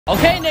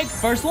Okay, Nick,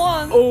 first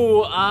one.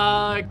 Oh,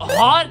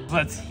 hot.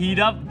 Let's heat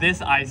up this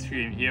ice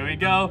cream. Here we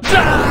go. Look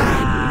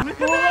at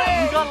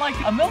that. We got like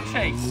a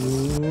milkshake.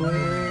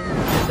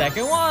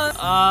 Second one.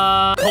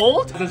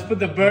 Cold? Let's put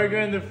the burger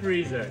in the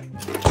freezer.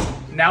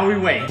 Now we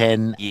wait.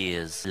 10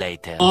 years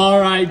later.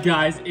 Alright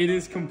guys, it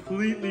is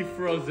completely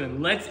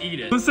frozen. Let's eat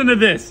it. Listen to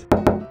this.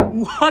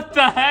 What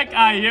the heck?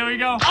 Alright, here we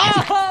go.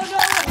 Oh,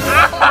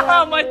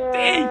 no. My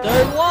teeth.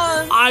 Third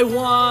one. I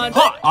want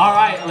hot.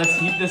 Alright, let's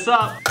heat this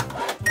up.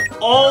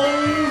 Oh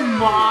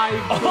my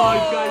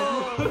god,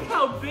 guys. Look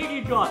how big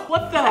it got.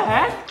 What the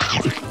heck?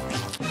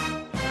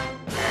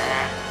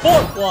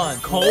 Fourth one.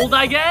 Cold,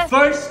 I guess?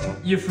 First,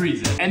 you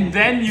freeze it. And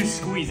then you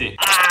squeeze it.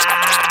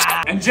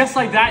 And just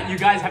like that, you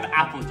guys have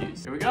apple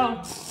juice. Here we go.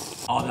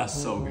 Oh, that's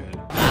so good.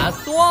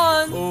 Last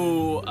one.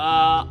 Ooh,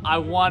 I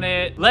want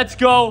it. Let's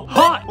go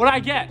hot. What'd I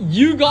get?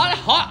 You got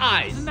hot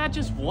ice. Isn't that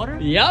just water?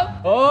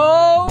 Yep.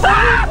 Oh.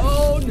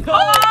 Oh, no. Come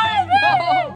on, no.